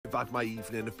I've had my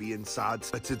evening of being sad,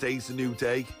 but today's a new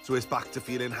day, so it's back to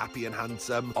feeling happy and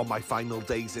handsome on my final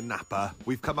days in Napa.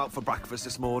 We've come out for breakfast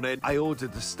this morning. I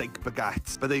ordered a steak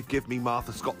baguette, but they've given me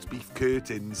Martha Scott's beef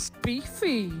curtains.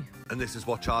 Beefy. And this is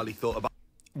what Charlie thought about.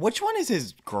 Which one is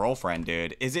his girlfriend,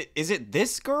 dude? Is it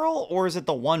this girl or is it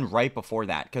the one right before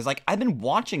that? Because, like, I've been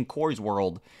watching Corys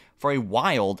World for a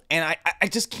while, and I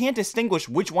just can't distinguish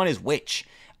which one is which.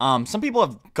 Some people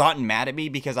have gotten mad at me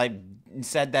because I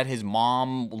said that his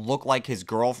mom looked like his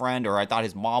girlfriend, or I thought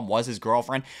his mom was his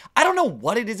girlfriend. I don't know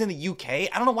what it is in the UK.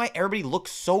 I don't know why everybody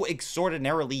looks so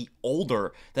extraordinarily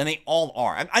older than they all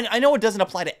are. I know it doesn't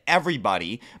apply to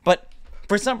everybody, but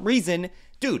for some reason,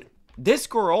 dude, this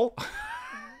girl...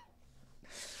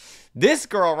 This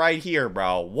girl right here,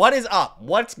 bro. What is up?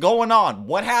 What's going on?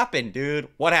 What happened, dude?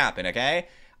 What happened, okay?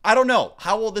 I don't know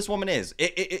how old this woman is.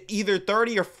 Either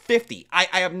 30 or 50. I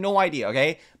have no idea,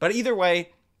 okay? But either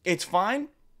way, it's fine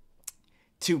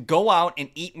to go out and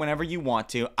eat whenever you want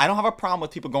to. I don't have a problem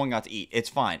with people going out to eat. It's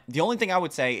fine. The only thing I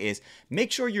would say is make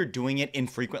sure you're doing it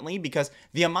infrequently, because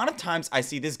the amount of times I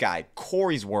see this guy,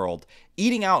 Corys World,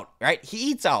 eating out, right? He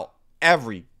eats out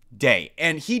every day,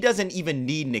 and he doesn't even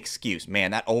need an excuse.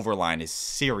 Man, that overline is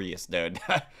serious, dude.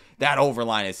 That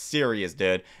overline is serious,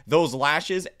 dude. Those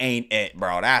lashes ain't it,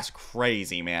 bro. That's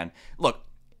crazy, man. Look,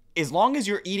 as long as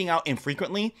you're eating out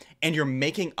infrequently and you're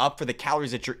making up for the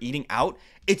calories that you're eating out,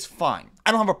 it's fine.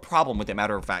 I don't have a problem with it,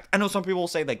 matter of fact. I know some people will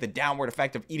say, like, the downward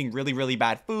effect of eating really, really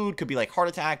bad food could be like heart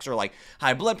attacks or like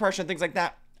high blood pressure and things like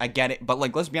that. I get it, but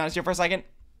like, let's be honest here for a second.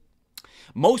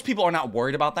 Most people are not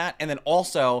worried about that. And then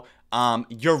also,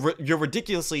 you're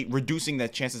ridiculously reducing the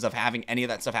chances of having any of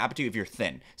that stuff happen to you if you're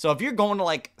thin. So if you're going to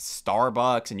like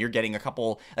Starbucks and you're getting a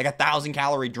couple, like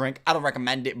 1,000-calorie drink, I don't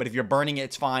recommend it. But if you're burning it,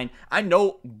 it's fine. I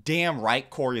know damn right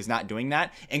Corey is not doing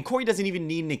that. And Corey doesn't even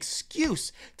need an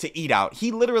excuse to eat out.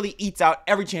 He literally eats out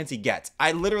every chance he gets.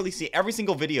 I literally see every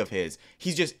single video of his.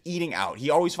 He's just eating out. He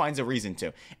always finds a reason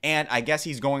to. And I guess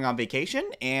he's going on vacation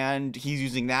and he's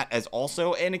using that as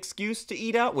also an excuse to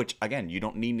eat out, which again, you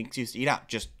don't need an excuse to eat out.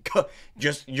 Just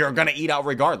you're gonna eat out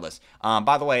regardless.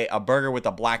 By the way, a burger with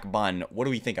a black bun, what are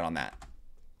we thinking on that?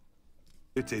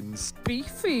 Curtains.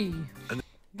 Beefy.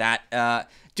 That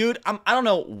dude, I don't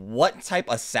know what type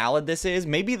of salad this is.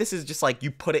 Maybe this is just like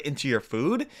you put it into your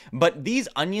food, but these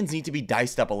onions need to be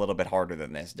diced up a little bit harder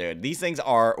than this, dude. These things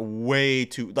are way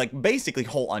too, like, basically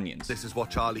whole onions. This is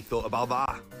what Charlie thought about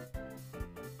that.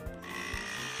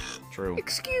 True.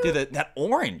 Excuse. Dude, the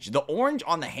orange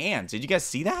on the hands. Did you guys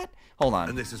see that? Hold on.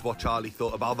 And this is what Charlie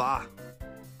thought about that.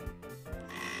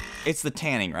 It's the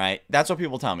tanning, right? That's what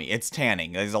people tell me. It's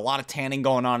tanning. There's a lot of tanning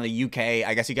going on in the UK.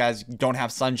 I guess you guys don't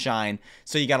have sunshine,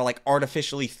 so you gotta like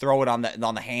artificially throw it on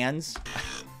the hands.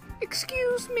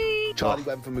 Excuse me. Charlie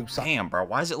went for moussaka. Damn, bro.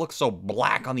 Why does it look so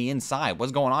black on the inside?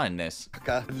 What's going on in this?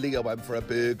 Leo went for a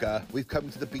burger. We've come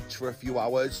to the beach for a few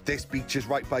hours. This beach is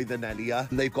right by the Nelia,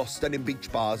 and they've got stunning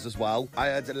beach bars as well. I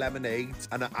had a lemonade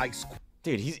and an ice.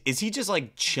 Dude, is he just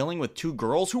like chilling with two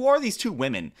girls? Who are these two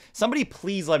women? Somebody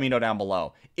please let me know down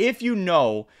below if you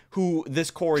know who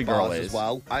this Corey girl is. As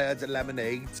well. I had a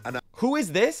lemonade and who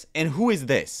is this and who is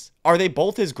this? Are they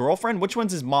both his girlfriend? Which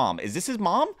one's his mom? Is this his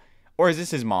mom or is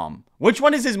this his mom? Which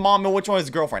one is his mom and which one is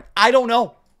his girlfriend? I don't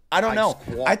know. I don't know.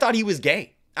 I thought he was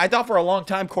gay. I thought for a long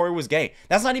time Corey was gay.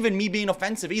 That's not even me being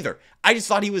offensive either. I just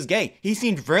thought he was gay. He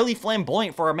seemed really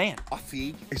flamboyant for a man.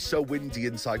 coffee. It's so windy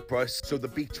in Cyprus, so the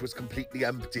beach was completely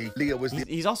empty. Leo was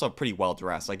He's also pretty well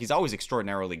dressed. Like, he's always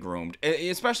extraordinarily groomed,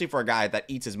 especially for a guy that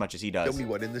eats as much as he the does. only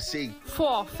one in the sea.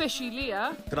 For fishy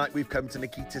Leah. Tonight we've come to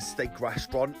Nikita's steak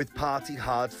restaurant with party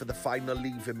hard for the final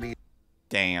leaving meal.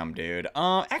 Damn, dude.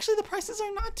 Actually, the prices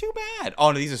are not too bad.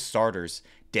 Oh, no, these are starters.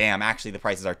 Damn, actually, the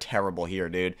prices are terrible here,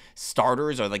 dude.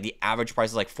 Starters are like the average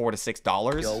price is like $4 to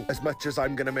 $6. As much as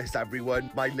I'm gonna miss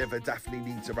everyone, my liver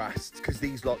definitely needs a rest, because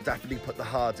these lot definitely put the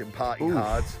hard in party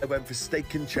hard. I went for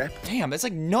steak and chip. Damn, there's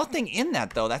like nothing in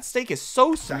that, though. That steak is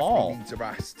so small. Definitely needs a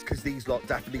rest, because these lot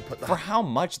definitely put the For how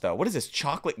much, though? What is this,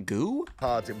 chocolate goo?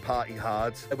 hard in party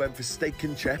hard. I went for steak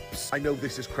and chips. I know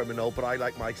this is criminal, but I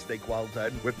like my steak well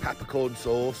done with peppercorn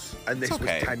sauce, and this It's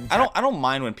okay. was 10. I don't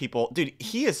mind when people, dude,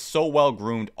 he is so well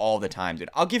groomed all the time, dude.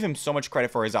 I'll give him so much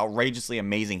credit for his outrageously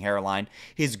amazing hairline,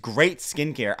 his great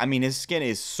skincare. I mean, his skin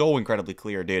is so incredibly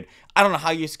clear, dude. I don't know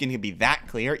how your skin can be that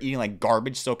clear eating like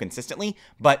garbage so consistently,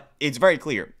 but it's very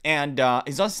clear. And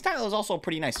his style is also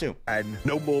pretty nice too. And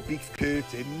no more beef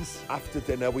curtains. After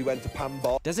dinner, we went to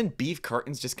Pambot. Doesn't beef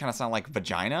curtains just kind of sound like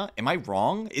vagina? Am I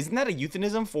wrong? Isn't that a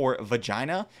euphemism for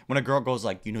vagina? When a girl goes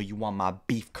like, you know, you want my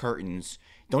beef curtains.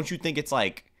 Don't you think it's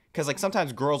like, because like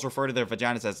sometimes girls refer to their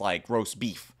vaginas as like roast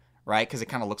beef, right? Because it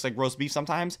kind of looks like roast beef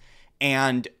sometimes.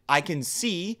 And I can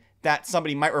see that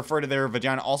somebody might refer to their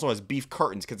vagina also as beef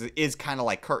curtains, because it is kind of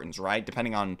like curtains, right?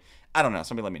 Depending on, I don't know.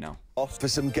 Somebody let me know. Off for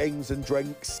some games and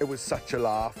drinks. It was such a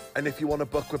laugh. And if you want to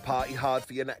book with Party Hard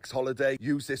for your next holiday,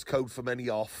 use this code for many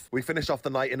off. We finished off the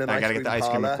night in an ice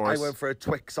cream parlor. I went for a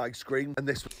Twix ice cream, and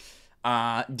this.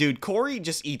 Dude, Corey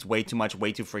just eats way too much,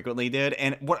 way too frequently, dude.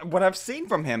 And what I've seen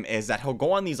from him is that he'll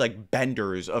go on these like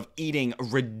benders of eating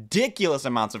ridiculous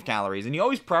amounts of calories, and he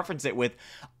always preference it with,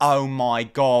 "Oh my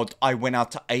god, I went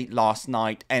out to eat last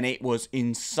night and it was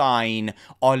insane.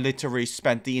 I literally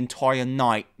spent the entire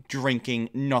night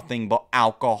drinking nothing but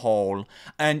alcohol,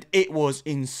 and it was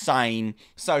insane.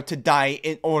 So today,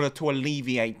 in order to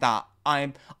alleviate that,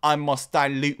 I must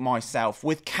dilute myself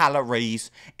with calories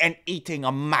and eating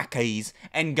a Mackey's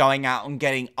and going out and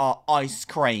getting ice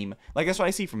cream." Like, that's what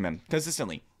I see from him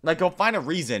consistently. Like, he'll find a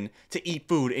reason to eat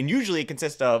food, and usually it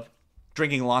consists of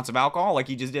drinking lots of alcohol, like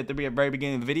he just did at the very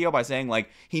beginning of the video by saying, like,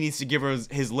 he needs to give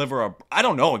his liver a... I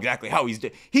don't know exactly how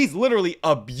he's literally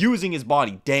abusing his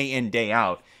body day in, day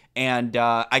out. And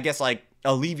I guess, like,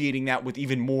 alleviating that with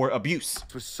even more abuse.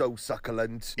 It was so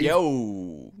succulent.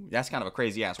 Yo, that's kind of a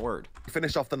crazy ass word. We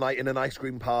finished off the night in an ice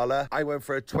cream parlor. I went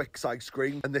for a Twix ice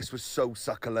cream, and this was so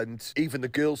succulent. Even the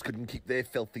girls couldn't keep their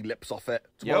filthy lips off it.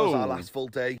 Tomorrow's our last full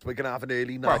day, so we're gonna have an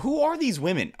early night. Bro, who are these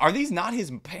women? Are these not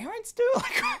his parents, dude?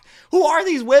 Like, who are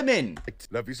these women?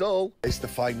 Love you all. It's the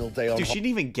final day on. Dude, she didn't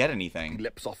even get anything.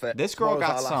 Lips off it. This girl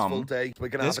got some. Full day, so we're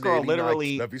gonna this have girl an early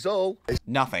literally night. Love you all.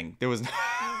 Nothing. There was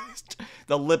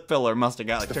the lip filler must have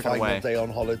got like took it away. Day on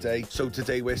holiday, so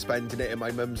today we're spending it in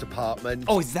my mum's apartment.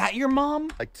 Oh, is that your mom?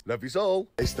 Love you all.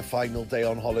 It's the final day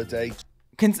on holiday.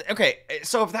 Okay,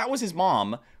 so if that was his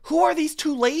mom, who are these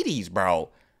two ladies, bro?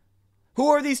 Who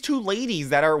are these two ladies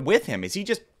that are with him? Is he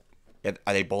just...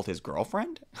 Are they both his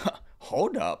girlfriend?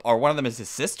 Hold up. Or one of them is his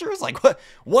sisters? Like,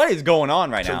 what is going on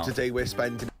right now? So today we're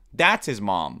spending... That's his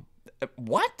mom.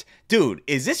 What? Dude,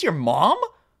 is this your mom?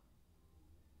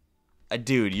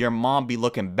 Dude, your mom be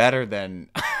looking better than...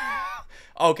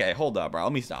 Okay, hold up, bro.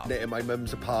 Let me stop. In my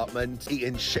mum's apartment,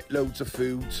 eating shitloads of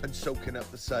food and soaking up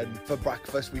the sun. For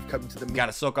breakfast, we've come to the...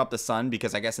 Gotta soak up the sun,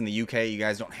 because I guess in the UK, you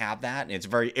guys don't have that. And it's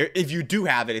very... If you do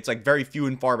have it, it's like very few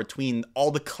and far between all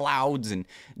the clouds and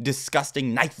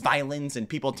disgusting night violence and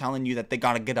people telling you that they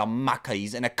gotta get a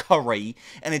Mackey's and a curry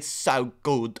and it's so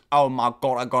good. Oh my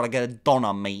god, I gotta get a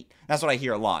doner meat. That's what I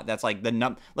hear a lot. That's like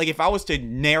the... Like, if I was to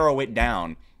narrow it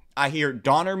down, I hear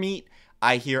doner meat,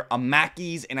 I hear a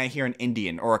Mackey's, and I hear an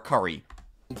Indian or a curry.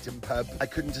 Pub. I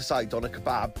couldn't decide on a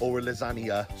kebab or a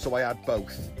lasagna, so I had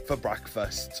both for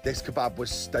breakfast. This kebab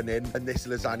was stunning, and this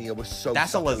lasagna was so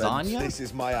That's succulent. A lasagna? This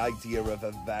is my idea of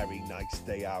a very nice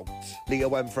day out. Leah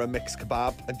went for a mixed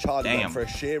kebab, and Charlie went for a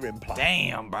shearing plan.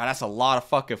 Damn, bro, that's a lot of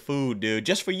fucking food, dude.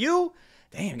 Just for you?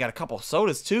 Damn, got a couple of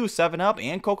sodas, too. 7-Up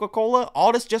and Coca-Cola.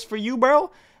 All this just for you,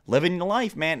 bro? Living your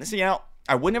life, man. So, you know,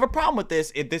 I wouldn't have a problem with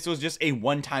this if this was just a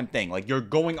one-time thing. Like, you're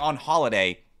going on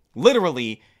holiday,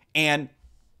 literally, and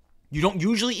you don't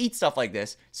usually eat stuff like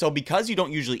this. So because you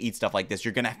don't usually eat stuff like this,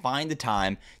 you're going to find the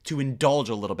time to indulge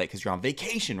a little bit because you're on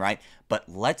vacation, right? But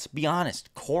let's be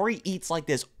honest, Corey eats like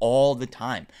this all the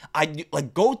time. I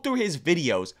like go through his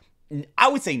videos. I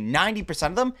would say 90%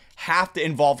 of them have to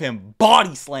involve him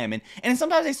body slamming. And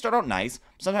sometimes they start out nice.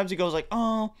 Sometimes he goes like,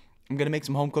 oh, I'm going to make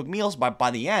some home-cooked meals. But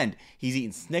by the end, he's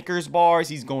eating Snickers bars.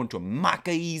 He's going to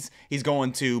Mackey's.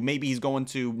 Maybe he's going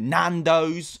to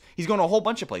Nando's. He's going to a whole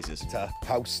bunch of places.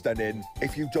 How stunning.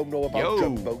 If you don't know about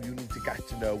Jumbo, you need to get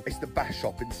to know. It's the best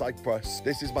shop in Cyprus.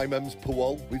 This is my mum's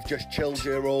pool. We've just chilled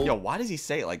here all Yo, why does he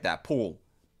say it like that? Pool.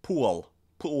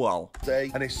 Day,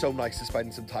 and it's so nice to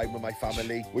spend some time with my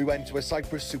family. We went to a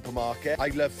Cyprus supermarket. I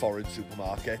love foreign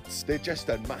supermarkets. They're just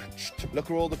unmatched.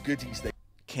 Look at all the goodies they...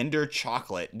 Kinder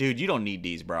chocolate. Dude, you don't need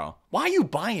these, bro. Why are you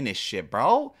buying this shit,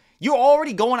 bro? You're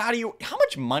already going out of your... How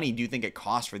much money do you think it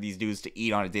costs for these dudes to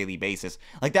eat on a daily basis?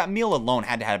 Like, that meal alone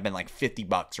had to have been like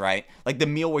 $50, right? Like, the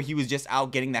meal where he was just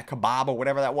out getting that kebab or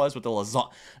whatever that was with the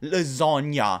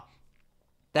lasagna.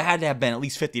 That had to have been at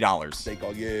least $50. They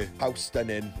got you. How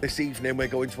stunning. This evening, we're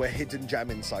going to a hidden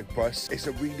gem in Cyprus. It's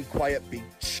a really quiet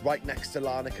beach right next to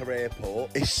Larnaca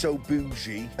Airport. It's so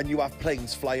bougie, and you have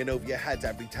planes flying over your head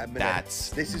every 10 minutes.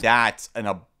 That's an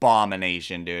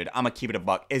abomination, dude. I'm gonna keep it a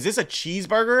buck. Is this a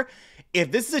cheeseburger?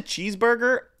 If this is a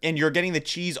cheeseburger and you're getting the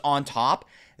cheese on top,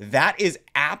 that is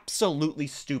absolutely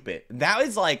stupid. That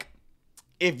is like...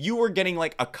 If you were getting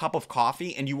like a cup of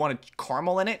coffee and you wanted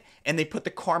caramel in it and they put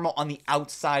the caramel on the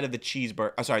outside of the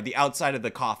cheeseburger, the outside of the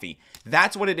coffee.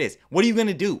 That's what it is. What are you going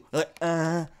to do?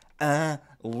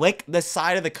 Lick the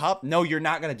side of the cup? No, you're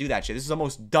not going to do that shit. This is the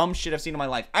most dumb shit I've seen in my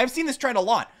life. I've seen this trend a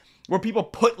lot where people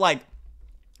put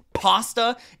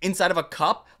pasta inside of a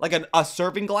cup, like a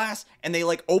serving glass, and they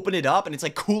like open it up and it's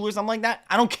like cool or something like that.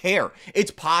 I don't care. It's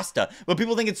pasta. But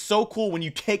people think it's so cool when you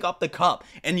take up the cup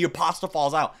and your pasta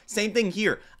falls out. Same thing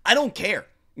here. I don't care.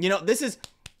 You know, this is...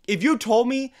 If you told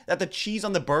me that the cheese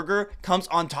on the burger comes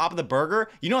on top of the burger,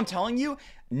 you know what I'm telling you?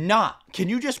 Nah. Can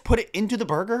you just put it into the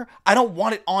burger? I don't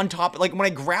want it on top. Like when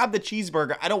I grab the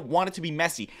cheeseburger, I don't want it to be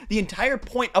messy. The entire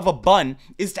point of a bun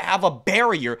is to have a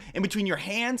barrier in between your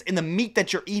hands and the meat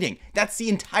that you're eating. That's the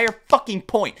entire fucking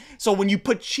point. So when you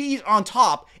put cheese on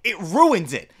top, it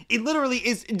ruins it. It literally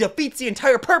it defeats the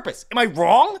entire purpose. Am I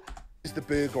wrong? Is the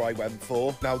burger I went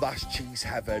for. Now that's cheese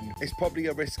heaven. It's probably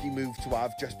a risky move to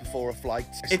have just before a flight.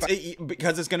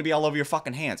 Because it's gonna be all over your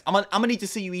fucking hands. I'm gonna need to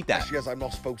see you eat that. Especially as I'm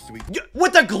not supposed to eat.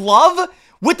 With a glove?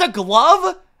 With a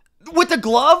glove? With a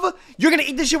glove? You're gonna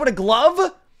eat this shit with a glove?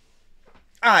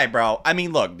 Alright, bro. I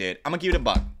mean, look, dude. I'm gonna give it a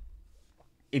buck.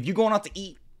 If you're going out to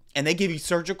eat and they give you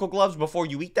surgical gloves before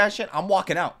you eat that shit, I'm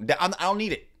walking out. I don't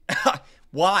need it.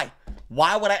 Why?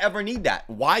 Why would I ever need that?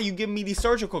 Why are you giving me these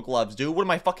surgical gloves, dude? What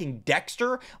am I, fucking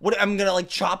Dexter? What, I'm gonna like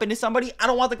chop into somebody? I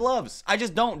don't want the gloves. I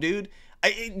just don't, dude.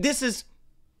 I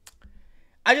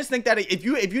just think that if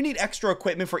you need extra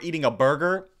equipment for eating a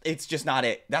burger, it's just not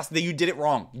it. You did it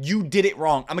wrong. You did it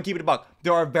wrong. I'm gonna keep it a buck.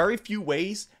 There are very few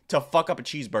ways to fuck up a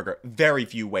cheeseburger. Very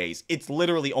few ways. It's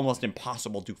literally almost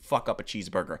impossible to fuck up a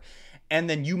cheeseburger. And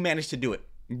then you managed to do it.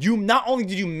 You not only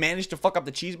did you manage to fuck up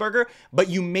the cheeseburger, but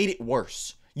you made it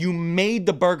worse. You made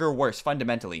the burger worse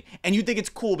fundamentally. And you think it's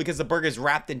cool because the burger is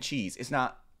wrapped in cheese. It's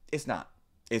not. It's not.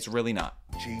 It's really not.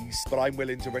 Cheese, but I'm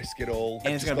willing to risk it all.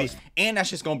 And it's gonna be, and that's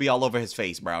just gonna be all over his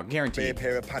face, bro. Guaranteed.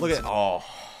 Pair of pants. Look at, oh,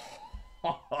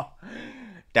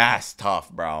 that's tough,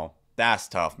 bro. That's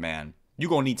tough, man. You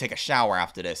gonna need to take a shower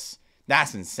after this.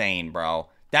 That's insane, bro.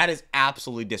 That is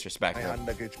absolutely disrespectful. My hand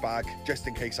luggage bag, just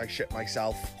in case I shit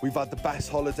myself. We've had the best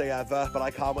holiday ever, but I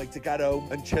can't wait to get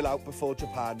home and chill out before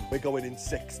Japan. We're going in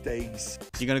 6 days.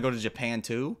 You gonna go to Japan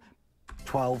too?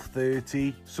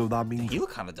 12:30, so that means He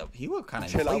looked kind of chill out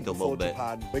inflated a little before bit.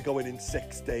 Japan. We're going in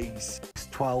 6 days. It's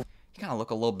 12. He kind of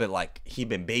look a little bit like he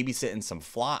been babysitting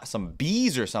some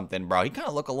bees or something, bro. He kind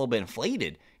of look a little bit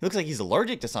inflated. He looks like he's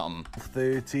allergic to something.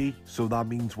 30, so that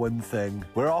means one thing.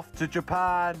 We're off to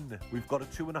Japan. We've got a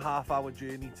 2.5-hour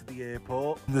journey to the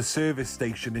airport. The service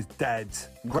station is dead.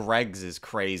 Greg's is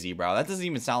crazy, bro. That doesn't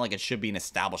even sound like it should be an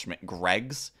establishment.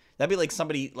 Greg's? That'd be like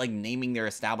somebody like naming their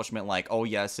establishment like, oh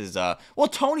yes, is well,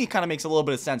 Tony kind of makes a little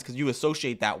bit of sense because you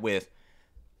associate that with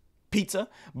pizza.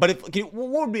 But what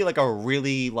would be like a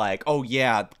really like, oh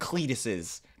yeah,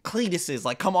 Cletus's,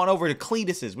 like come on over to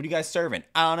Cletus's. What are you guys serving?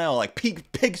 I don't know, like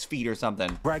pig's feet or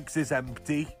something. Greg's is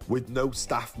empty with no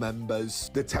staff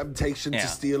members. The temptation to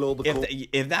steal all the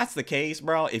if that's the case,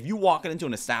 bro, if you walk into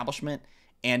an establishment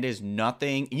and there's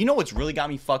nothing, you know what's really got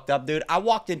me fucked up, dude? I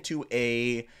walked into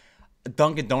a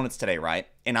Dunkin' Donuts today, right?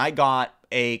 And I got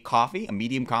a coffee, a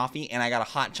medium coffee, and I got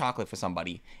a hot chocolate for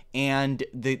somebody. And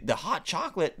the hot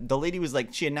chocolate, the lady was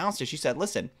like, she announced it. She said,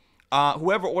 listen,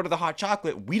 whoever ordered the hot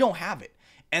chocolate, we don't have it.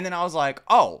 And then I was like,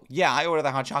 oh, yeah, I ordered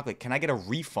the hot chocolate. Can I get a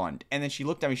refund? And then she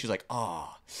looked at me. She's like,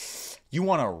 oh, you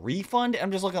want a refund?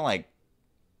 I'm just looking like,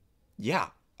 yeah.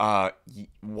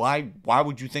 Why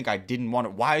would you think I didn't want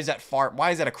it? Why is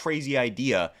that a crazy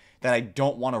idea that I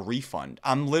don't want a refund?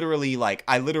 I'm literally like,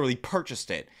 I literally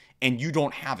purchased it and you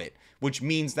don't have it, which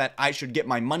means that I should get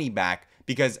my money back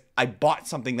because I bought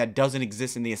something that doesn't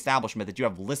exist in the establishment that you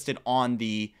have listed on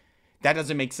the... That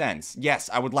doesn't make sense. Yes,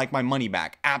 I would like my money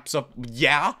back.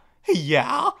 Yeah,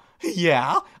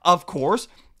 of course.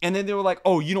 And then they were like,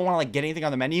 oh, you don't want to like get anything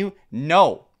on the menu?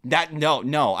 No.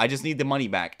 No, I just need the money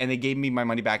back. And they gave me my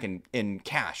money back in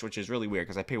cash, which is really weird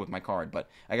because I paid with my card, but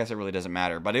I guess it really doesn't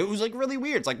matter. But it was like really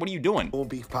weird. It's like, what are you doing?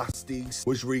 Corned beef pasties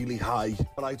was really high,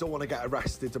 but I don't want to get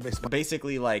arrested to miss my...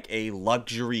 Basically like a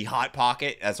luxury Hot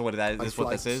Pocket. That's what that is. What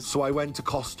this is. So I went to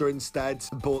Costa instead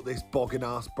and bought this bogging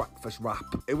ass breakfast wrap.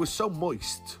 It was so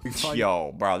moist.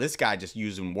 Yo, bro, this guy just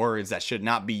using words that should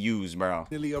not be used, bro.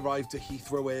 Nearly arrived at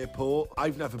Heathrow Airport.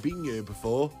 I've never been here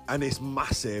before, and it's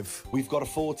massive. We've got a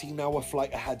 14-hour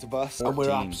flight ahead of us, and we're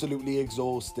absolutely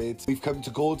exhausted. We've come to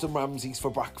Gordon Ramsay's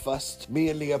for breakfast. Me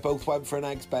and Leah both went for an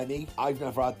eggs benny. I've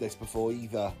never had this before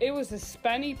either. It was a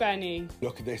spenny benny.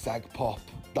 Look at this egg pop.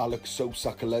 That looks so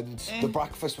succulent. The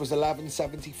breakfast was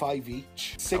 $11.75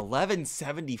 each.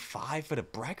 $11.75 for the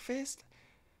breakfast?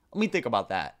 Let me think about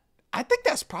that. I think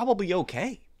that's probably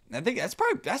okay. I think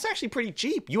that's actually pretty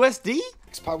cheap. USD?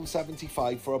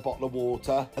 £6.75 for a bottle of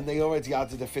water, and they already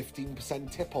added a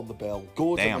 15% tip on the bill.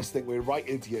 Gordon Damn. must think we're right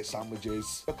idiot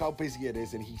sandwiches. Look how busy it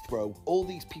is in Heathrow. All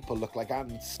these people look like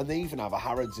ants, and they even have a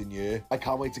Harrods in here. I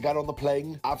can't wait to get on the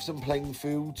plane, have some plane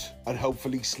food, and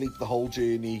hopefully sleep the whole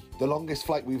journey. The longest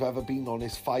flight we've ever been on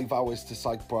is 5 hours to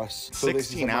Cyprus. So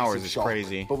 16 hours is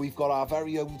crazy. But we've got our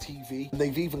very own TV, and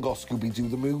they've even got Scooby-Doo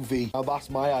the movie. Now that's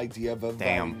my idea of a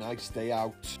very nice day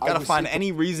out. Gotta find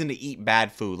any reason to eat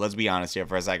bad food. Let's be honest here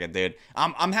for a second, dude.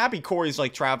 I'm happy Corey's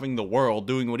like traveling the world,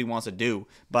 doing what he wants to do,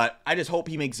 but I just hope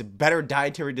he makes better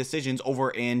dietary decisions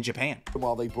over in Japan.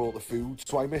 While they brought the food,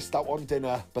 so I missed out on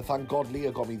dinner, but thank God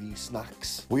Leah got me these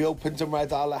snacks. We opened and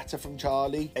read our letter from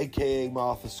Charlie, aka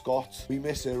Martha Scott. We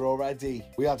miss her already.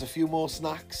 We had a few more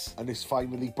snacks, and it's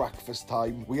finally breakfast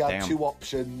time. We had two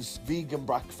options: vegan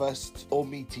breakfast or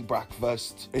meaty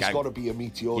breakfast. It's got to be a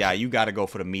meaty. Yeah, you gotta go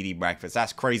for the meaty breakfast.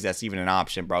 That's crazy. That's even an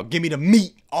option, bro. Give me the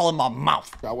meat all in my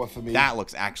mouth. Shower for me. That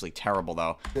looks actually terrible,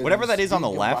 though. Whatever that is on the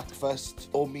left. Breakfast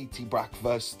or meaty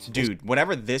breakfast. Dude,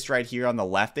 whatever this right here on the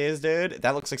left is, dude,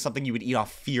 that looks like something you would eat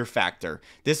off Fear Factor.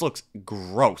 This looks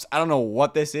gross. I don't know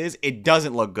what this is. It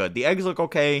doesn't look good. The eggs look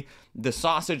okay. The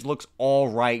sausage looks all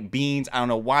right. Beans, I don't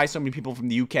know why so many people from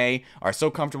the UK are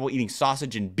so comfortable eating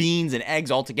sausage and beans and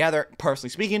eggs all together. Personally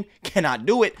speaking, cannot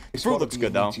do it. The fruit looks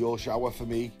good, though. Your shower for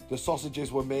me. The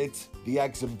sausages were mid. The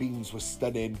eggs and beans were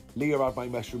stunning. Leah had my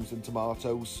mushrooms and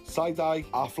tomatoes. Side-eye,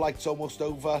 our flight's almost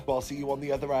over. I'll see you on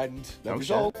the other end.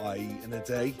 In a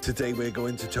day. Today we're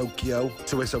going to Tokyo.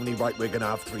 So it's only right we're going to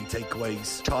have 3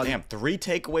 takeaways. Damn, 3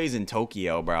 takeaways in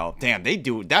Tokyo, bro. Damn,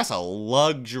 that's a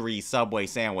luxury Subway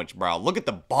sandwich, bro. Look at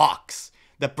the box.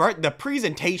 The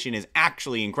presentation is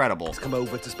actually incredible. Let's come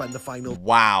over to spend the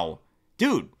final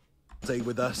dude day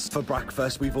with us. For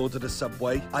breakfast, we've ordered a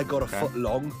Subway. I got a foot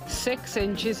long. 6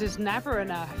 inches is never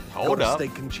enough. Hold up.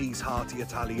 Steak and cheese hearty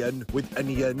Italian with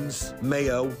onions,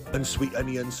 mayo, and sweet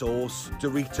onion sauce.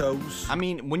 Doritos. I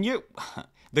mean, when you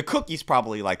the cookie's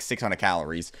probably like 600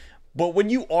 calories. But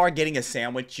when you are getting a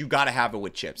sandwich, you gotta have it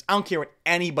with chips. I don't care what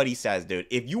anybody says, dude.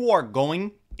 If you are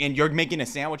going and you're making a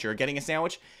sandwich or getting a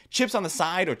sandwich, chips on the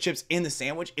side or chips in the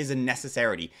sandwich is a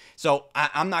necessity. So I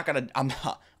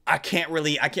can't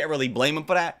really blame him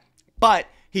for that. But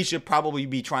he should probably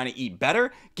be trying to eat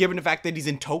better, given the fact that he's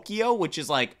in Tokyo, which is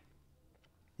like,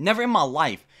 never in my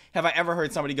life have I ever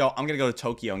heard somebody go, I'm gonna go to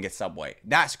Tokyo and get Subway.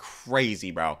 That's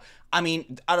crazy, bro. I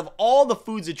mean, out of all the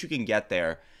foods that you can get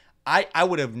there, I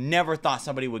would have never thought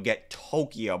somebody would get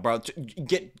Tokyo, bro.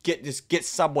 Get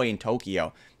Subway in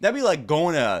Tokyo. That'd be like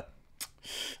going to,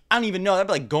 I don't even know. That'd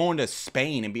be like going to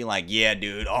Spain and being like, yeah,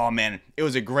 dude. Oh man, it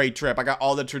was a great trip. I got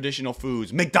all the traditional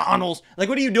foods. McDonald's. Like,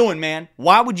 what are you doing, man?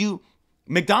 Why would you?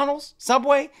 McDonald's,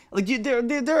 Subway. Like,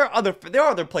 there are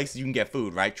other places you can get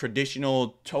food, right?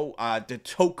 Traditional the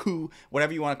toku,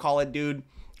 whatever you want to call it, dude.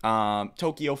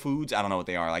 Tokyo foods. I don't know what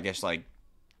they are. I guess like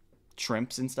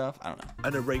shrimps and stuff. I don't know.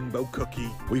 And a rainbow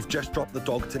cookie. We've just dropped the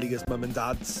dog to Leah's mum and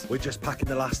dad's. We're just packing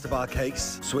the last of our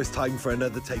case, so it's time for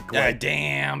another takeaway.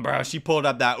 Damn, bro. She pulled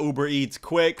up that Uber Eats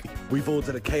quick. We've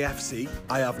ordered a KFC.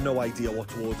 I have no idea what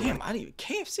to order. Damn,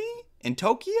 KFC in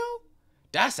Tokyo?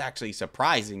 That's actually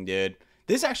surprising, dude.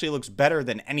 This actually looks better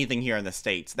than anything here in the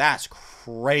States. That's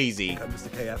crazy. When it comes to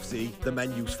KFC, the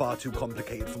menu's far too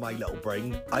complicated for my little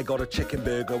brain. I got a chicken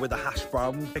burger with a hash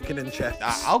brown, chicken and chips.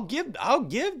 I'll give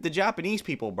the Japanese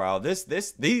people, bro.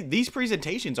 These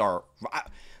presentations are.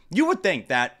 You would think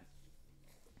that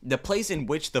the place in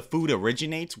which the food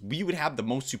originates, we would have the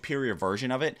most superior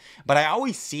version of it. But I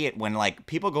always see it when like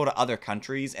people go to other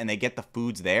countries and they get the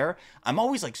foods there. I'm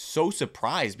always like so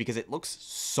surprised because it looks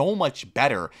so much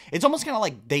better. It's almost kind of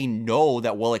like they know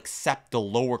that we'll accept the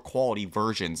lower quality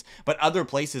versions. But other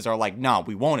places are like, no,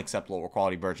 we won't accept lower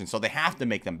quality versions. So they have to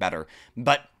make them better.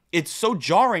 But it's so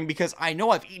jarring because I know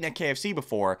I've eaten at KFC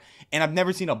before and I've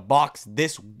never seen a box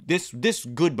this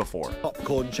good before.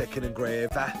 Popcorn, chicken and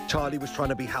gravy. Charlie was trying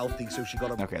to be healthy, so she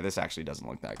got a okay, this actually doesn't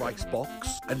look that good. Rice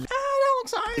box. And that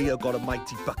looks alright. Leah got a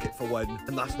mighty bucket for one,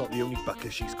 and that's not the only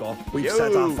bucket she's got. We've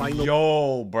set our final.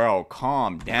 Yo, bro,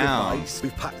 calm down. Advice.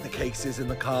 We've packed the cases in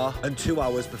the car, and 2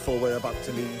 hours before we're about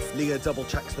to leave, Leah double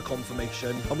checks the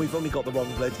confirmation, and we've only got the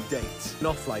wrong bloody date.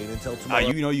 Not flying until tomorrow.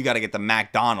 You know you got to get the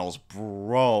McDonald's,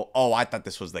 bro. Oh, I thought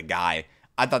this was the guy.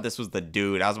 I thought this was the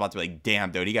dude. I was about to be like,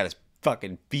 damn, dude, he got his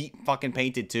fucking feet fucking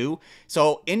painted too.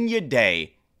 So in your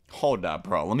day, hold up,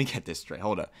 bro. Let me get this straight.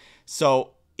 Hold up.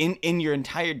 So in your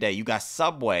entire day, you got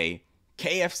Subway,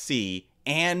 KFC,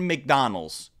 and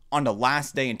McDonald's on the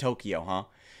last day in Tokyo, huh?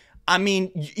 I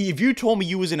mean, if you told me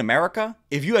you was in America,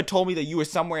 if you had told me that you were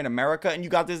somewhere in America and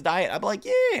you got this diet, I'd be like,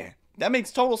 yeah, That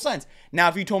makes total sense. Now,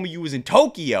 if you told me you was in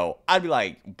Tokyo, I'd be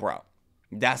like, bro,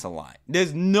 that's a lie.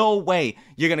 There's no way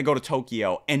you're going to go to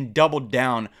Tokyo and double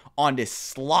down on this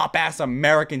slop-ass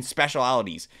American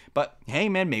specialities. But, hey,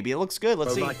 man, maybe it looks good.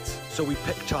 Let's see. So we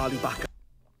pick Charlie back up.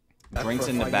 Drinks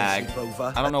in the bag.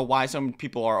 I don't know why some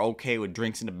people are okay with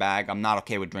drinks in the bag. I'm not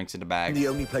okay with drinks in the bag. The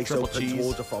only place Triple open cheese, to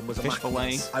order from was a fish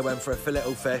fillet. I went for a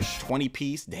filet-o-fish. 20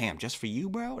 piece. Damn, just for you,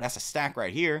 bro? That's a stack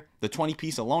right here. The 20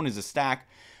 piece alone is a stack.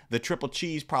 The triple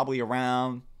cheese probably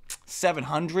around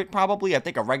 700 probably. I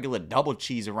think a regular double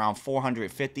cheese around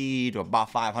 450 to about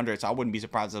 500. So I wouldn't be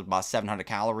surprised if it's about 700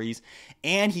 calories.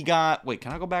 And he got, wait,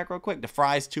 can I go back real quick? The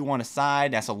fries, 2 on a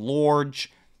side. That's a large.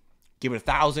 Give it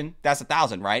 1,000. That's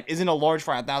 1,000, right? Isn't a large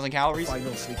fry 1,000 calories?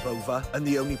 Final sleepover, and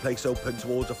the only place open to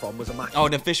order from was a Mac. Oh,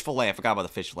 the fish fillet. I forgot about the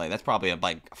fish fillet. That's probably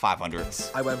like 500.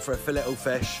 I went for a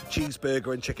filet-o-fish,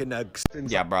 cheeseburger, and chicken nugs.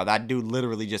 Yeah, bro. That dude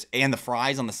literally just, and the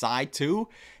fries on the side too.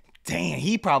 Damn,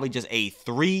 he probably just ate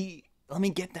 3. Let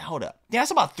me get that. Hold up. Yeah, that's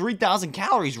about 3,000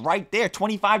 calories right there.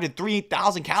 25 to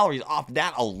 3,000 calories off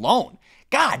that alone.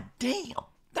 God damn.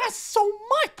 That's so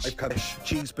much. I've come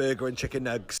cheeseburger and chicken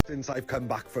nugs since I've come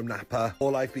back from Napa.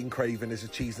 All I've been craving is a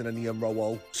cheese and onion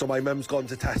roll. So my mum's gone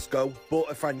to Tesco,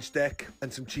 bought a French stick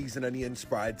and some cheese and onion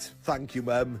spread. Thank you,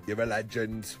 mum. You're a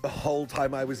legend. The whole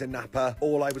time I was in Napa,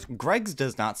 all I was... Greg's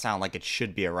does not sound like it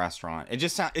should be a restaurant. It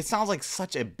just it sounds like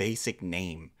such a basic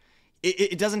name.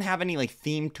 It doesn't have any like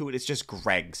theme to it. It's just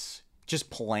Greg's. Just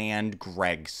planned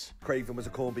Greg's. Craving was a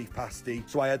corned beef pasty,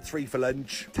 so I had 3 for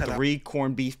lunch. 3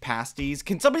 corned beef pasties.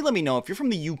 Can somebody let me know if you're from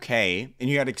the UK and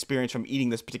you had experience from eating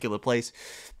this particular place?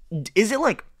 Is it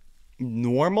like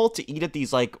normal to eat at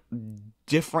these like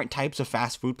different types of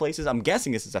fast food places? I'm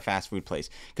guessing this is a fast food place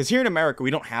because here in America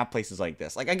we don't have places like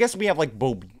this. Like I guess we have like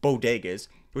bodegas,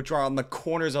 which are on the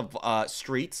corners of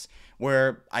streets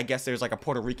where I guess there's like a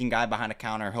Puerto Rican guy behind a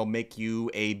counter. He'll make you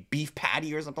a beef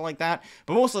patty or something like that.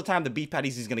 But most of the time, the beef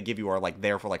patties he's going to give you are like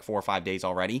there for like 4 or 5 days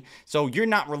already. So you're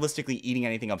not realistically eating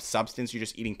anything of substance. You're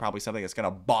just eating probably something that's going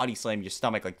to body slam your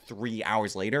stomach like 3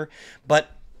 hours later. But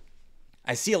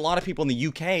I see a lot of people in the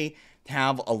UK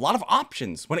have a lot of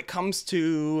options when it comes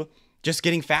to just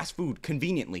getting fast food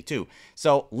conveniently too.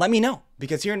 So let me know,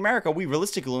 because here in America, we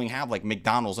realistically only have like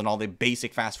McDonald's and all the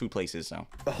basic fast food places. So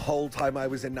the whole time I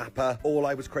was in Napa, all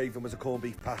I was craving was a corned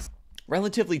beef pasty.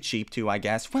 Relatively cheap too, I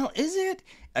guess. Well, is it?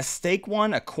 A steak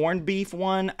one, a corned beef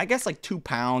one, I guess like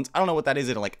 £2. I don't know what that is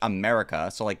in like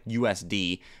America, so like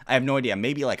USD. I have no idea.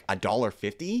 Maybe like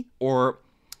 $1.50, or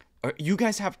you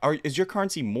guys have, is your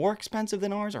currency more expensive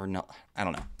than ours or no? I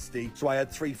don't know. So I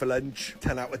had 3 for lunch,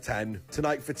 10 out of 10.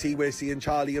 Tonight for tea, we're seeing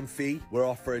Charlie and Fee. We're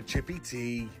off for a chippy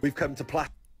tea. We've come to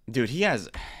Dude, he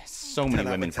has so many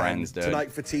women friends, dude.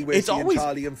 Tonight for tea, we're seeing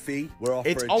Charlie and Fee. We're off for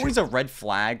a It's always a red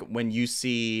flag when you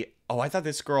see, oh, I thought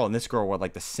this girl and this girl were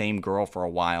like the same girl for a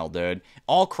while, dude.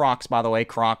 All Crocs, by the way,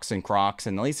 Crocs, and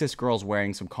at least this girl's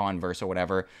wearing some Converse or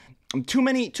whatever. Too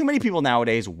many people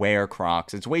nowadays wear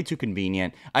Crocs. It's way too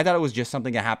convenient. I thought it was just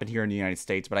something that happened here in the United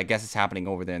States, but I guess it's happening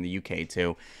over there in the UK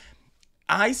too.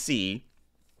 I see,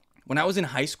 when I was in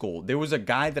high school, there was a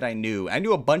guy that I knew. I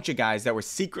knew a bunch of guys that were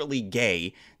secretly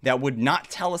gay that would not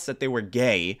tell us that they were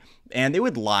gay, and they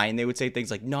would lie, and they would say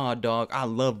things like, nah, dog, I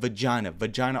love vagina.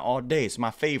 Vagina all day. It's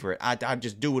my favorite. I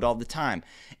just do it all the time.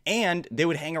 And they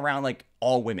would hang around like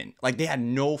all women. Like they had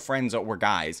no friends that were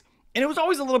guys. And it was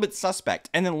always a little bit suspect.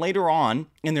 And then later on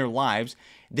in their lives,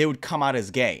 they would come out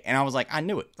as gay. And I was like, I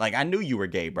knew it. Like, I knew you were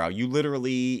gay, bro. You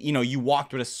literally, you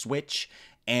walked with a switch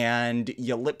and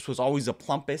your lips was always the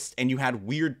plumpest and you had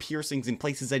weird piercings in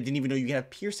places I didn't even know you could have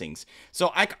piercings.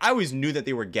 So I always knew that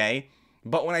they were gay.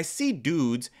 But when I see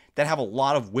dudes that have a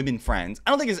lot of women friends, I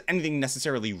don't think there's anything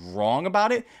necessarily wrong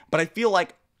about it, but I feel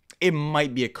like it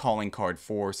might be a calling card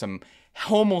for some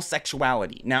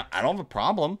homosexuality. Now, I don't have a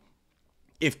problem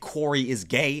if Corey is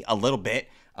gay a little bit.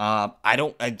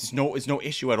 It's no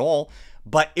issue at all.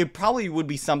 But it probably would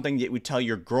be something that would tell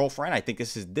your girlfriend. I think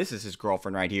this is his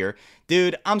girlfriend right here.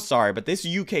 Dude, I'm sorry, but this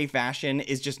UK fashion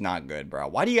is just not good, bro.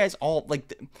 Why do you guys all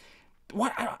like?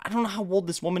 What? I don't know how old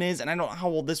this woman is, and I don't know how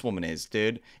old this woman is,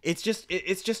 dude. It's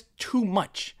just too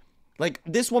much. Like,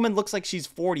 this woman looks like she's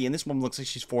 40, and this woman looks like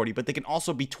she's 40, but they can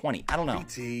also be 20. I don't know.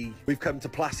 We've come to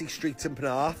Plassey Street in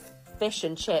Penarth. Fish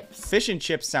and chips. Fish and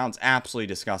chips sounds absolutely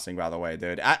disgusting, by the way,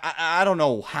 dude. I don't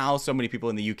know how so many people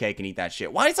in the UK can eat that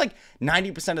shit. Why is like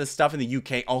 90% of the stuff in the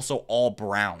UK also all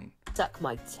brown? Suck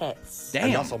my tits. Damn.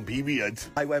 And that's on period.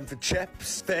 I went for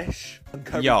chips, fish, and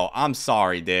curry. Yo, I'm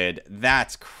sorry, dude.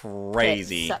 That's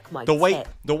crazy. Suck my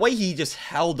the way he just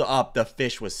held up the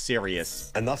fish was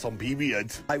serious. And that's on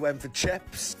period. I went for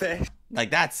chips, fish. Like,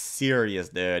 that's serious,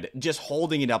 dude. Just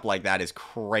holding it up like that is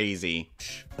crazy.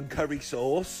 And curry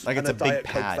sauce. Like it's and a big Diet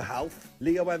Coke pad. for health.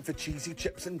 Leah went for cheesy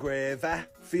chips and gravy.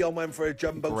 Fiona went for a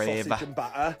jumbo sausage and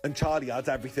batter. And Charlie had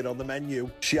everything on the menu.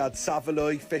 She had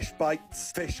Savoy, fish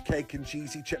bites, fish cake and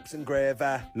cheesy chips and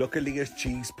gravy. Look at Leah's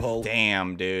cheese pull.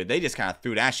 Damn, dude. They just kind of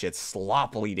threw that shit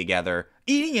sloppily together.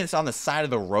 Eating it on the side of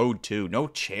the road, too. No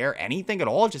chair, anything at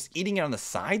all. Just eating it on the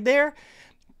side there.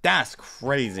 That's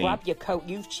crazy. Grab your coat,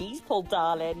 you've cheese pulled,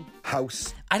 darling.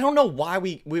 House. I don't know why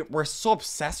we're so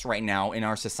obsessed right now in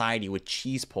our society with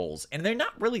cheese pulls. And they're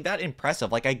not really that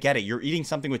impressive. Like, I get it. You're eating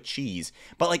something with cheese.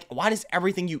 But, like, why does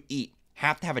everything you eat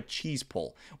have to have a cheese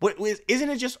pull? Isn't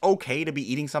it just okay to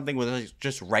be eating something with like,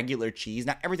 just regular cheese?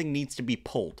 Not everything needs to be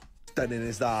pulled. Stunning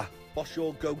is that. What's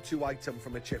your go-to item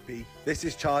from a chippy? This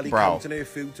is Charlie Bro. counting her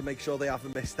food to make sure they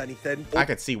haven't missed anything. I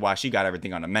could see why she got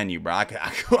everything on the menu, bro.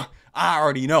 I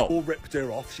already know. Or ripped her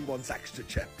off. She wants extra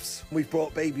chips. We've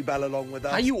brought Baby Bell along with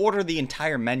us. How you order the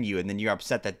entire menu and then you're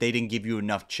upset that they didn't give you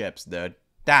enough chips, dude?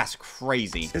 That's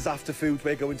crazy. Because after food,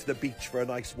 we're going to the beach for a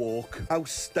nice walk. How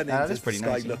stunning That does is pretty the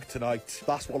sky nice, yeah. look tonight?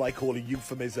 That's what I call a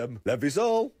euphemism. Love is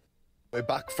all. We're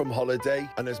back from holiday,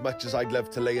 and as much as I'd love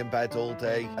to lay in bed all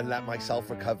day and let myself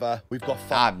recover, we've got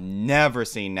I've never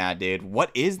seen that, dude.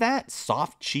 What is that?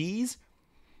 Soft cheese?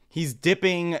 He's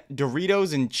dipping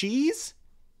Doritos in cheese?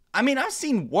 I mean, I've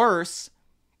seen worse.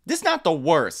 This is not the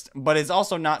worst, but it's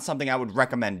also not something I would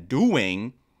recommend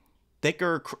doing.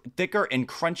 Thicker and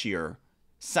crunchier.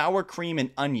 Sour cream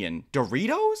and onion.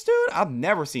 Doritos, dude? I've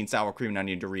never seen sour cream and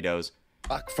onion Doritos.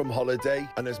 back from holiday,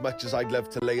 and as much as I'd love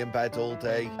to lay in bed all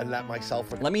day and let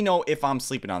myself... Let me know if I'm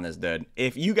sleeping on this, dude.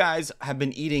 If you guys have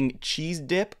been eating cheese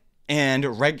dip and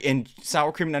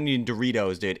sour cream and onion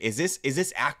Doritos, dude, is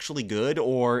this actually good,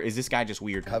 or is this guy just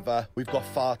weird? Cover. We've got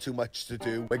far too much to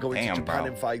do. We're going to Japan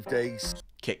in 5 days.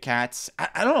 Kit Kats.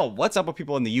 I don't know what's up with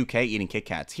people in the UK eating Kit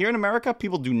Kats. Here in America,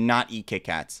 people do not eat Kit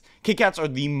Kats. Kit Kats are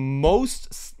the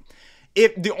most...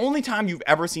 If the only time you've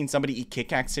ever seen somebody eat Kit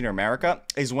Kats in America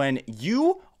is when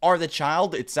you are the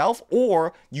child itself,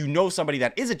 or you know somebody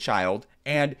that is a child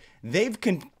and they've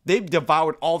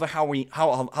devoured all the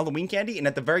Halloween candy, and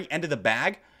at the very end of the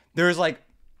bag, there's like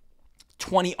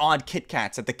 20 odd Kit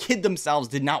Kats that the kid themselves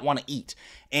did not want to eat,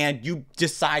 and you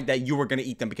decide that you were going to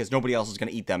eat them because nobody else is going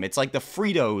to eat them. It's like the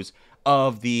Fritos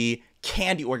of the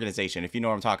candy organization, if you know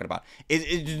what I'm talking about.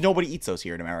 Nobody eats those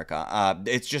here in America.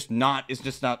 It's just not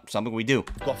something we do.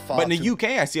 But in the UK,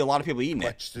 I see a lot of people eating it.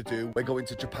 Much to do. We're going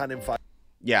to Japan in 5.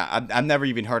 Yeah, I've never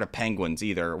even heard of penguins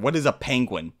either. What is a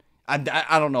penguin? I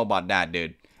don't know about that,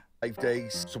 dude. 5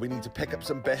 days, so we need to pick up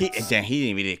some bits. He didn't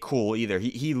even eat cool either.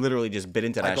 He literally just bit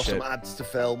into that shit. I got some ads to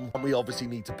film, and we obviously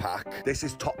need to pack. This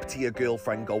is top tier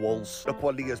girlfriend goals. Look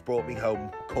what Leah's brought me home.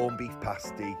 Corned beef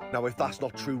pasty. Now, if that's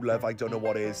not true love, I don't know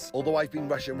what is. Although I've been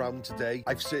rushing around today,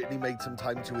 I've certainly made some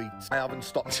time to eat. I haven't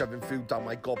stopped shoving food down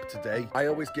my gob today. I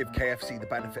always give KFC the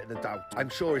benefit of the doubt. I'm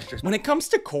sure it's just... When it comes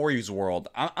to Corys world,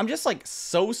 I'm just like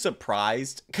so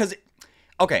surprised, because...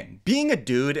 Okay, being a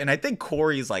dude, and I think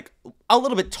Corey's like a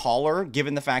little bit taller,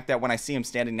 given the fact that when I see him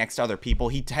standing next to other people,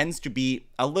 he tends to be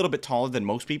a little bit taller than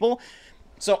most people.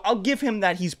 So I'll give him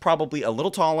that he's probably a little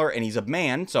taller, and he's a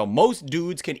man, so most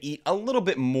dudes can eat a little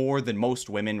bit more than most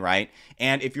women, right?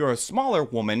 And if you're a smaller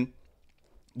woman,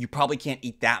 you probably can't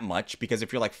eat that much, because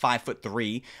if you're like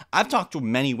 5'3", I've talked to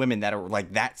many women that are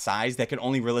like that size that can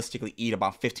only realistically eat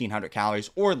about 1,500 calories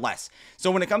or less.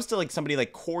 So when it comes to like somebody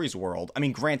like Corey's world, I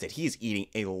mean, granted, he's eating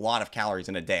a lot of calories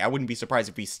in a day. I wouldn't be surprised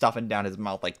if he's stuffing down his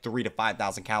mouth like 3,000 to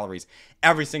 5,000 calories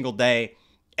every single day,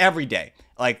 every day,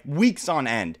 like weeks on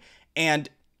end. And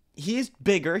he's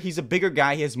bigger. He's a bigger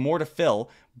guy. He has more to fill.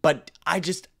 But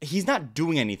he's not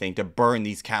doing anything to burn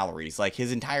these calories. Like,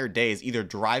 his entire day is either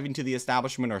driving to the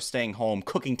establishment or staying home,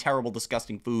 cooking terrible,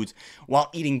 disgusting foods while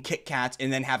eating Kit Kats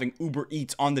and then having Uber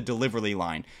Eats on the delivery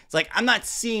line. It's like, I'm not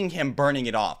seeing him burning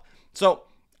it off. So,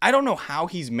 I don't know how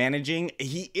he's managing.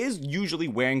 He is usually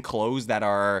wearing clothes that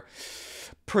are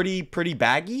pretty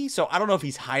baggy. So, I don't know if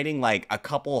he's hiding like a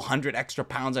couple hundred extra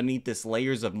pounds underneath this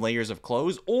layers of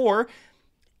clothes, or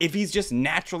if he's just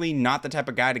naturally not the type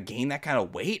of guy to gain that kind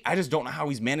of weight. I just don't know how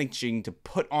he's managing to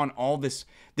put on all this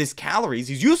calories.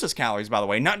 He's useless calories, by the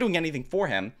way, not doing anything for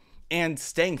him, and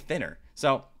staying thinner.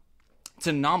 So it's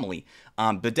an anomaly.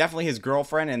 But definitely his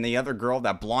girlfriend and the other girl,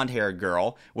 that blonde-haired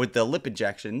girl with the lip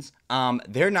injections,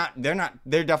 they're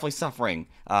definitely suffering.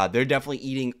 They're definitely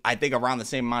eating, I think, around the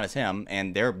same amount as him,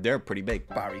 and they're pretty big.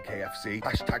 Barry KFC.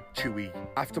 Hashtag Chewy.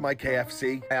 After my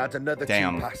KFC, I had another 2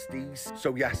 pasties.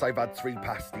 So yes, I've had 3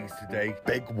 pasties today.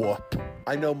 Big whoop.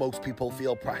 I know most people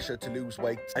feel pressure to lose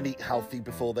weight and eat healthy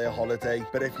before their holiday,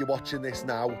 but if you're watching this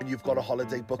now and you've got a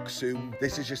holiday booked soon,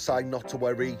 this is your sign not to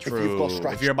worry. True.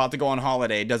 If you're about to go on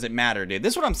holiday, it doesn't matter, dude.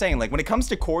 This is what I'm saying. Like, when it comes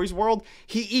to Corey's world,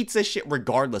 he eats this shit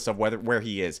regardless of where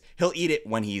he is. He'll eat it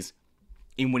when he's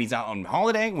out on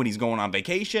holiday, when he's going on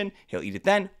vacation, he'll eat it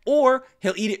then, or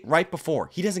he'll eat it right before.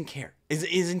 He doesn't care.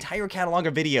 His entire catalog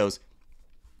of videos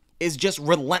is just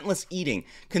relentless eating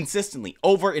consistently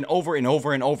over and over and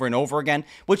over and over and over again,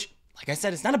 which, like I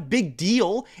said, it's not a big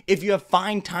deal if you have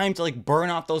fine time to like burn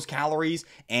off those calories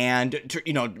and to,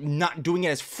 you know, not doing it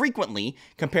as frequently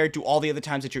compared to all the other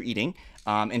times that you're eating,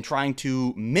 and trying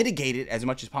to mitigate it as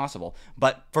much as possible.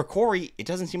 But for Corey, it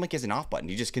doesn't seem like he has an off button.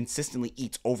 He just consistently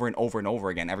eats over and over and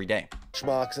over again every day.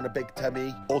 Marks and a big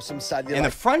tummy, awesome cellulite. And the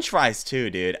French fries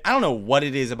too, dude. I don't know what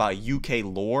it is about UK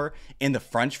lore in the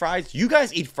French fries. You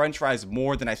guys eat French fries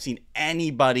more than I've seen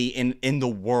anybody in the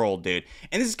world, dude.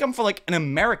 And this is coming from like an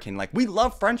American. Like, we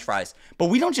love French fries, but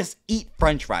we don't just eat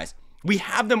French fries. We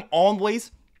have them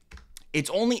always. It's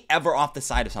only ever off the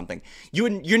side of something.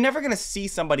 You're never going to see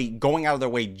somebody going out of their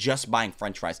way just buying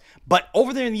French fries. But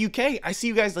over there in the UK, I see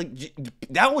you guys like,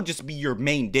 that will just be your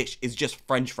main dish, is just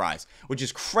French fries, which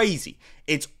is crazy.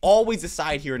 It's always a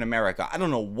side here in America. I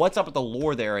don't know what's up with the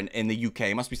lore there in the UK.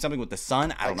 It must be something with the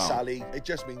sun. I don't know. Sally, it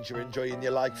just means you're enjoying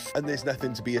your life, and there's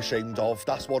nothing to be ashamed of.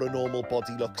 That's what a normal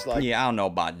body looks like. Yeah, I don't know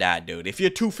about that, dude. If you're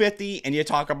 250 and you're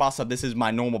talking about stuff, this is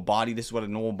my normal body, this is what a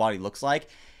normal body looks like.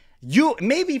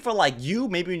 Maybe when you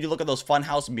look at those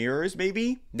funhouse mirrors,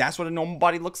 maybe that's what a normal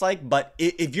body looks like. But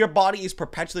if your body is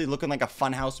perpetually looking like a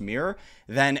funhouse mirror,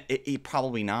 then it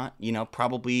probably not. You know,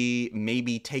 probably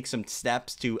maybe take some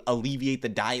steps to alleviate the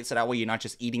diet so that way you're not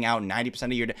just eating out 90%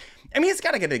 of your day. I mean, it's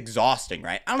got to get exhausting,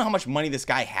 right? I don't know how much money this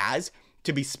guy has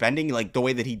to be spending like the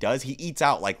way that he does. He eats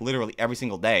out like literally every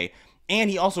single day.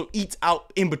 And he also eats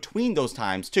out in between those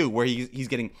times too, where he's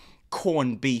getting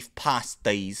corned beef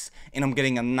pasties, and I'm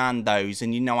getting a Nando's,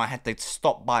 and you know I had to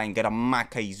stop by and get a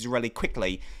Mackey's really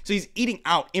quickly. So he's eating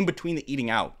out in between the eating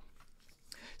out.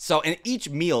 So, and each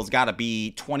meal's got to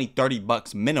be 20, 30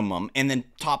 bucks minimum, and then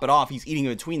top it off, he's eating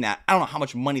in between that. I don't know how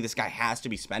much money this guy has to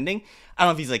be spending. I don't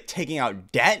know if he's like taking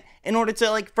out debt in order to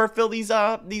like fulfill these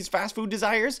fast food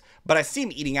desires, but I see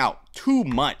him eating out too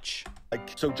much.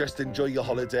 So just enjoy your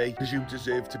holiday, because you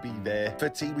deserve to be there. For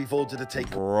tea, we've ordered a take.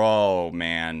 Bro,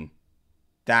 man.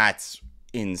 That's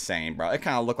insane, bro. It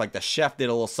kind of looked like the chef did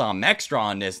a little something extra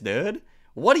on this, dude.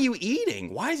 What are you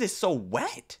eating? Why is this so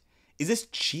wet? Is this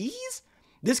cheese?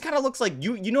 This kind of looks like,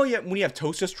 you know when you have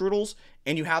toaster strudels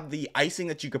and you have the icing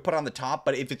that you could put on the top,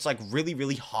 but if it's like really,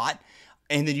 really hot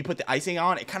and then you put the icing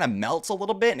on, it kind of melts a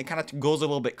little bit and it kind of goes a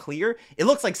little bit clear. It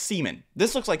looks like semen.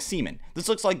 This looks like semen. This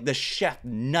looks like the chef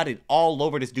nutted all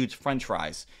over this dude's French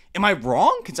fries. Am I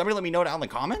wrong? Can somebody let me know down in the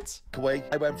comments?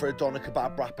 I went for a doner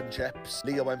kebab wrap and chips.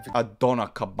 Leo went for a doner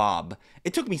kebab.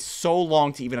 It took me so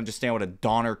long to even understand what a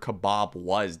doner kebab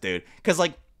was, dude. Because,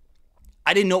 like,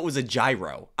 I didn't know it was a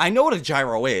gyro. I know what a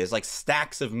gyro is, like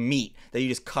stacks of meat that you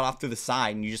just cut off through the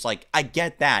side, and you just like, I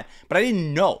get that, but I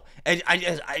didn't know.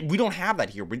 We don't have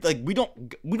that here. We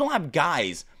don't have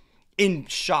guys in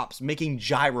shops making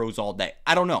gyros all day.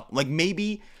 I don't know. Like,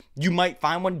 maybe you might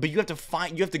find one, but you have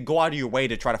to go out of your way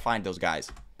to try to find those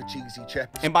guys. the cheesy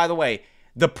chips. And by the way,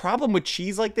 the problem with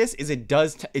cheese like this is it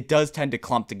does tend to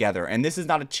clump together. And this is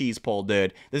not a cheese pull,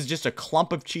 dude. This is just a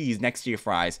clump of cheese next to your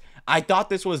fries. I thought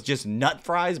this was just nut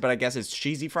fries, but I guess it's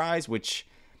cheesy fries, which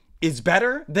is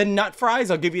better than nut fries.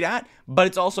 I'll give you that. But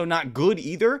it's also not good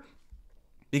either,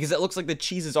 because it looks like the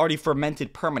cheese is already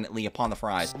fermented permanently upon the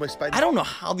fries. I don't know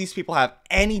how these people have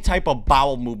any type of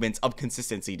bowel movements of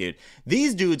consistency, dude.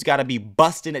 These dudes got to be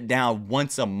busting it down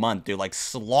once a month, dude, like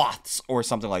sloths or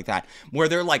something like that, where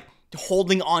they're like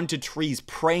holding on to trees,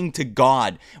 praying to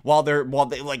God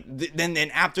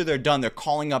then after they're done, they're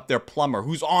calling up their plumber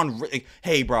who's on, like,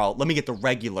 hey bro, let me get the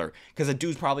regular, because the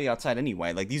dude's probably outside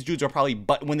anyway. Like, these dudes are probably,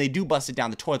 but when they do bust it down,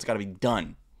 the toilet's got to be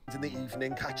done. In the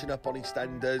evening, catching up on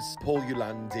EastEnders. Paul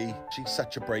Yolandi, she's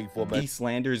such a brave woman.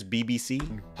 Eastlanders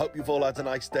BBC. Hope you've all had a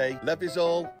nice day. Love yous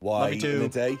all. Why, love you too. in a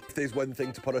day, if there's one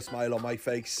thing to put a smile on my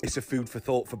face, it's a food for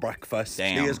thought for breakfast.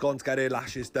 Damn. Leah's gone to get her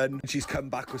lashes done, and she's come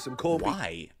back with some corned beef.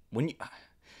 Why? When you...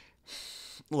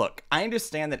 Look, I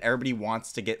understand that everybody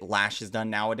wants to get lashes done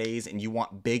nowadays, and you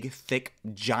want big, thick,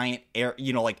 giant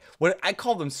like what I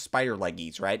call them, spider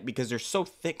leggies, right? Because they're so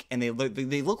thick and they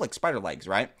look like spider legs,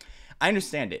 right? I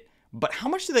understand it, but how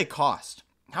much do they cost?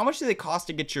 How much do they cost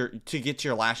to get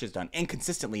your lashes done, and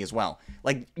consistently as well?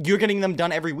 Like, you're getting them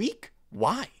done every week?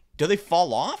 Why? Do they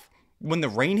fall off? when the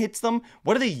rain hits them,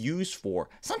 what are they used for?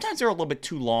 Sometimes they're a little bit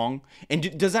too long.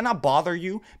 And does that not bother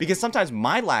you? Because sometimes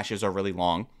my lashes are really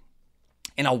long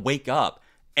and I'll wake up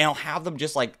and I'll have them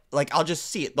just like I'll just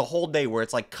see it the whole day where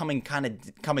it's like coming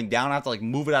down. I have to like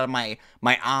move it out of my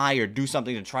eye or do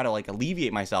something to try to like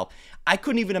alleviate myself. I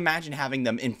couldn't even imagine having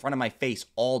them in front of my face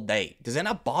all day. Does that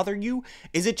not bother you?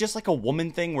 Is it just like a woman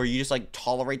thing where you just like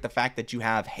tolerate the fact that you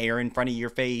have hair in front of your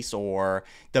face or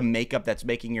the makeup that's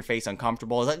making your face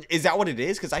uncomfortable? Is that what it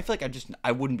is? Because I feel like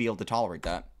I wouldn't be able to tolerate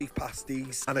that. Beef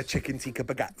pasties and a chicken tikka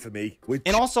baguette for me.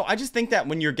 And also, I just think that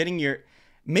when you're getting your...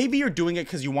 Maybe you're doing it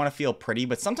because you want to feel pretty,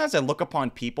 but sometimes I look upon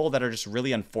people that are just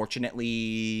really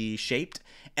unfortunately shaped,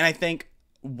 and I think,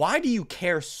 why do you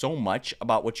care so much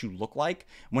about what you look like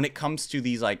when it comes to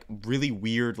these like really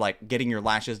weird, like getting your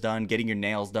lashes done, getting your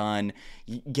nails done,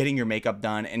 getting your makeup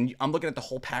done? And I'm looking at the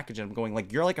whole package and I'm going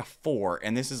like, you're like a 4,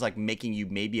 and this is like making you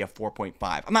maybe a 4.5.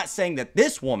 I'm not saying that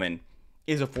this woman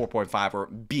is a 4.5 or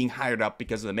being hired up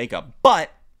because of the makeup,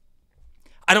 but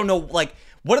I don't know, like,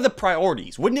 what are the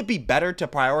priorities? Wouldn't it be better to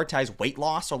prioritize weight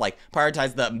loss or like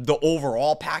prioritize the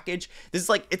overall package? This is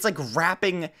like, it's like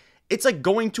wrapping, it's like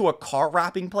going to a car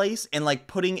wrapping place and like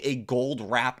putting a gold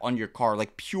wrap on your car,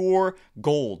 like pure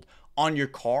gold on your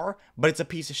car, but it's a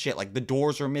piece of shit. Like the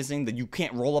doors are missing, that you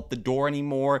can't roll up the door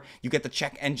anymore. You get the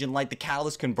check engine light. The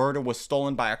catalyst converter was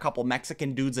stolen by a couple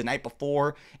Mexican dudes the night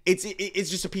before. It's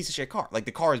just a piece of shit car. Like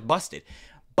the car is busted.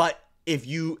 But if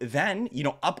you then,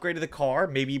 upgraded the car,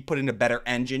 maybe you put in a better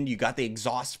engine, you got the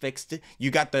exhaust fixed, you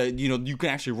got the, you can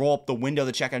actually roll up the window,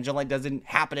 the check engine light doesn't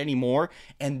happen anymore,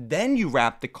 and then you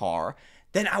wrap the car,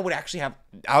 then I would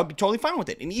be totally fine with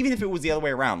it. And even if it was the other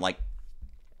way around, like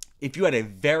if you had a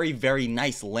very, very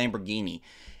nice Lamborghini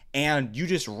and you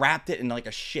just wrapped it in like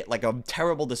a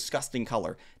terrible, disgusting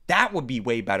color, that would be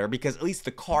way better, because at least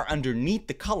the car underneath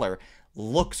the color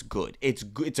looks good. It's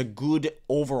a good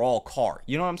overall car.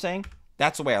 You know what I'm saying?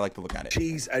 That's the way I like to look at it.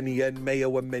 Cheese, onion,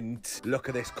 mayo, and mint. Look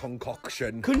at this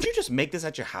concoction. Couldn't you just make this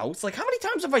at your house? Like, how many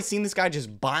times have I seen this guy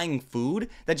just buying food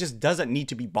that just doesn't need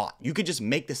to be bought? You could just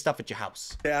make this stuff at your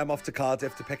house. Yeah, I'm off to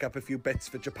Cardiff to pick up a few bits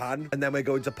for Japan, and then we're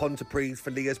going to Pontypridd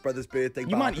for Leah's brother's birthday.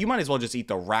 You might as well just eat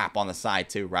the wrap on the side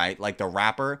too, right? Like the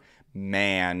wrapper.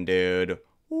 Man, dude.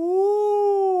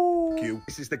 Ooh.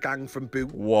 This is the gang from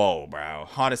Boot. Whoa, bro.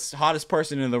 Hottest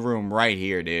person in the room right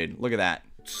here, dude. Look at that.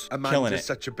 Amanda's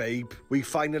such a babe. We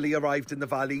finally arrived in the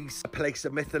valleys, a place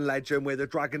of myth and legend where the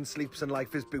dragon sleeps and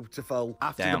life is beautiful.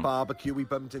 After the barbecue, we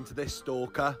bumped into this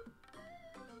stalker.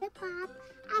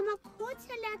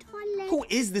 Who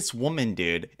is this woman,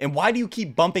 dude? And why do you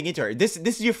keep bumping into her? This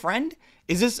is your friend?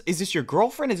 Is this your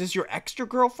girlfriend? Is this your extra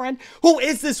girlfriend? Who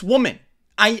is this woman?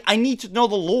 I need to know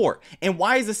the lore. And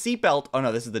why is the seatbelt? Oh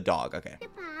no, this is the dog. Okay.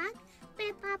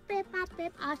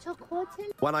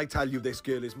 When I tell you this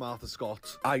girl is Martha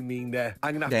Scott, I mean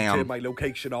I'm gonna have to turn my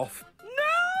location off. No!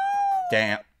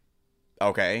 Damn.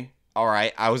 Okay.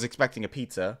 Alright. I was expecting a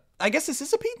pizza. I guess this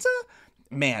is a pizza?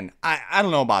 Man, I don't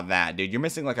know about that, dude. You're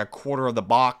missing like a quarter of the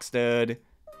box, dude.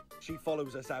 She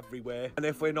follows us everywhere, and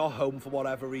if we're not home for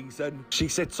whatever reason, she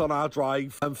sits on our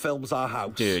drive and films our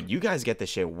house. Dude, you guys get this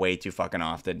shit way too fucking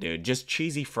often, dude. Just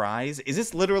cheesy fries? Is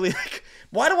this literally like...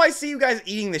 Why do I see you guys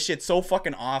eating this shit so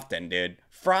fucking often, dude?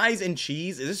 Fries and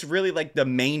cheese? Is this really like the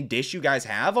main dish you guys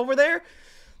have over there?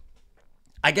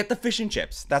 I get the fish and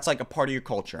chips. That's like a part of your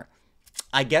culture.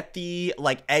 I get the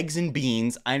like eggs and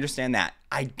beans. I understand that.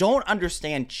 I don't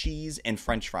understand cheese and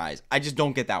french fries. I just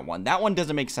don't get that one. That one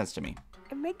doesn't make sense to me.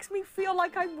 It makes me feel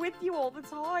like I'm with you all the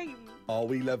time. Oh,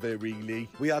 we love it, really.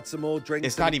 We had some more drinks.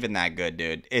 It's not even that good,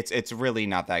 dude. It's really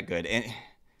not that good. And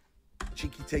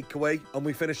cheeky takeaway, and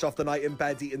we finished off the night in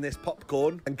bed eating this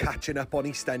popcorn and catching up on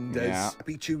EastEnders. Yeah.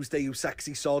 Happy Tuesday, you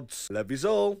sexy sods. Love yous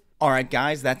all. Alright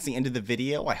guys, that's the end of the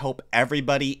video. I hope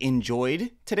everybody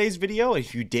enjoyed today's video.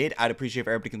 If you did, I'd appreciate if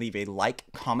everybody can leave a like,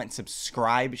 comment,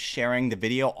 subscribe, sharing the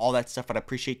video, all that stuff I'd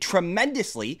appreciate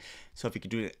tremendously. So if you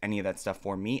could do any of that stuff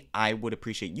for me, I would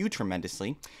appreciate you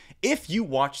tremendously. If you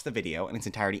watched the video in its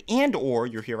entirety and or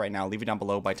you're here right now, leave it down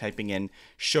below by typing in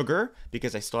sugar,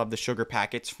 because I still have the sugar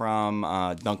packets from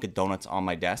Dunkin' Donuts on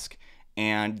my desk.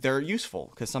 And they're useful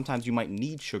because sometimes you might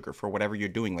need sugar for whatever you're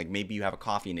doing. Like maybe you have a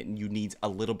coffee in it and you need a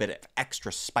little bit of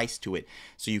extra spice to it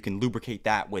so you can lubricate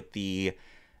that with the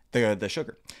the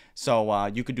sugar. So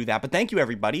you could do that. But thank you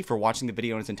everybody for watching the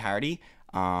video in its entirety.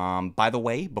 By the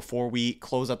way, before we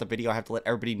close out the video, I have to let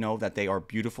everybody know that they are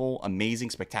beautiful, amazing,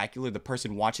 spectacular. The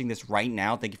person watching this right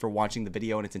now, thank you for watching the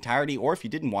video in its entirety. Or if you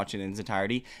didn't watch it in its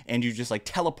entirety and you just like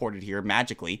teleported here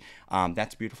magically,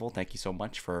 that's beautiful. Thank you so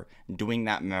much for doing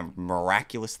that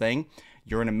miraculous thing.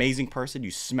 You're an amazing person.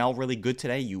 You smell really good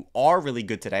today. You are really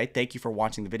good today. Thank you for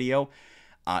watching the video.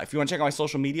 If you want to check out my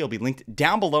social media, it'll be linked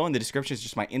down below in the description. It's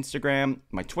just my Instagram,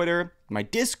 my Twitter, my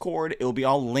Discord. It will be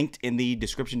all linked in the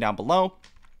description down below.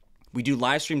 We do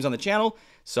live streams on the channel,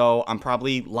 so I'm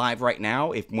probably live right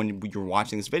now when you're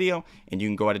watching this video, and you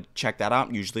can go ahead and check that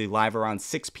out. Usually live around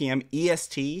 6 p.m.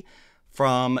 EST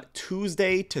from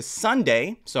Tuesday to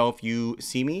Sunday. So if you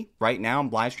see me right now, I'm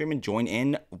live streaming. Join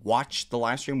in, watch the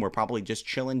live stream. We're probably just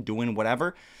chilling, doing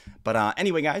whatever. But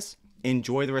anyway, guys,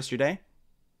 enjoy the rest of your day.